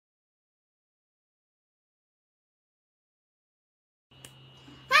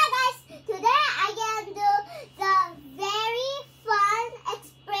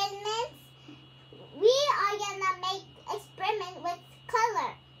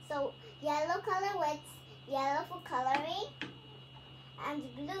yellow for coloring,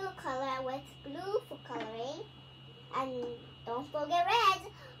 and blue color with blue for coloring, and don't forget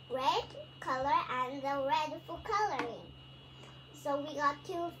red color and the red for coloring. So we got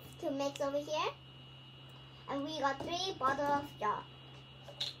two mix over here, and we got 3 bottles of jar.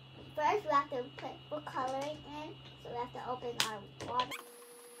 First, we have to put coloring in, so we have to open our water.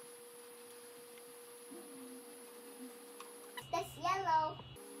 That's yellow.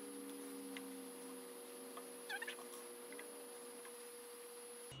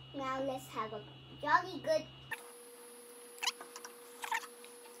 Now let's have a jolly good.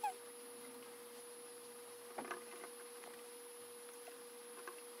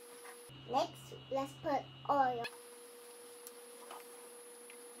 Next, let's put oil.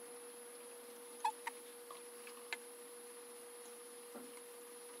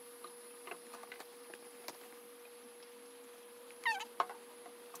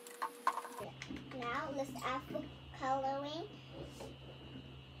 Now let's add for coloring.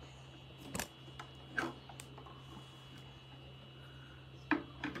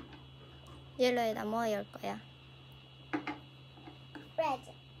 옐로에다 뭐 열 거야? Red.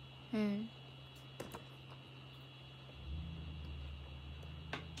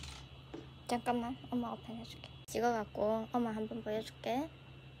 잠깐만, 엄마 오픈해줄게. 찍어갖고 엄마 한번 보여줄게.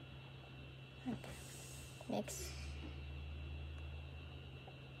 이렇게 믹스.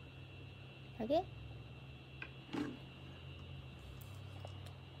 여기?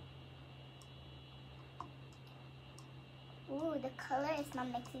 Ooh, the color is not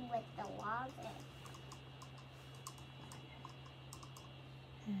mixing with the water.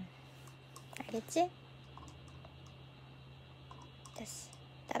 알겠지? 됐어.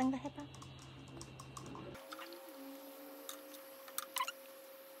 다른 거 해봐.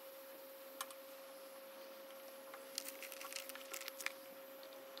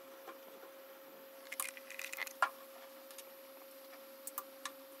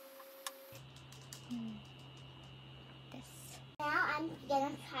 됐어. Now I'm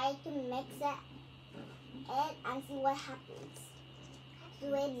gonna try to mix it and see what happens.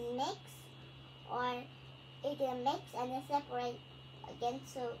 Do it mix, or it can mix and then separate again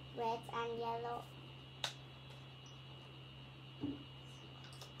to red and yellow.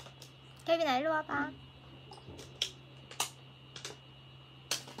 케빈아, 일로 와봐.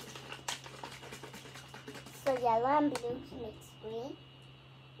 So yellow and blue mix green,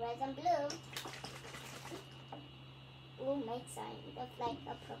 red and blue. Blue makes look like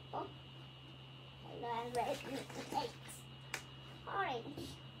a purple. Yellow and red makes orange.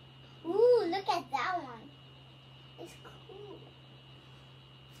 Ooh, look at that one. It's cool.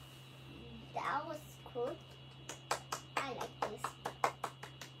 That was cool. I like this.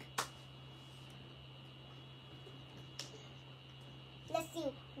 Let's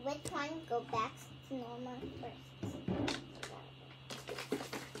see which one go back to normal first.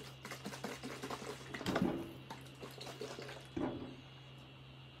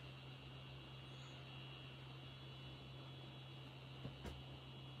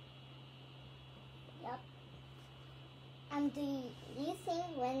 Yep. And do you think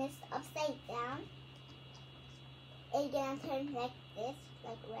when it's upside down, it's gonna turn like this,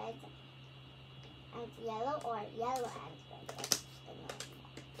 like red and yellow, or yellow and red?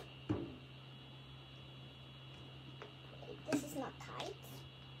 This is not tight.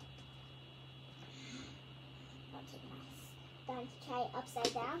 Okay, nice. Time to try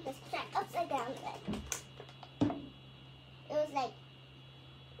upside down. Let's try upside down red. It was like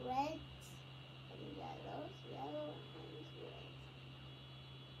red and yellow, yellow and red.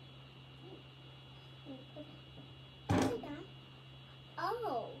 Upside down.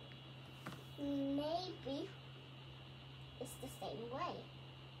 Oh, maybe it's the same way.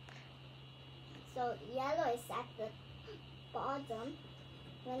 So yellow is at the bottom.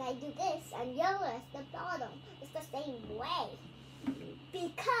 When I do this, and yellow is the bottom. It's the same way.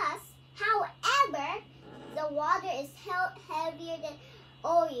 Because, however, the water is heavier than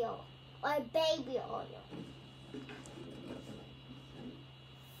oil or baby oil.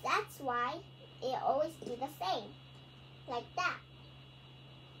 That's why it always be the same, like that.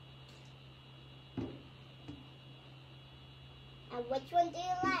 And which one do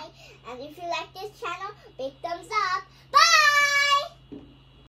you like? And if you like this channel, big thumbs up. Bye!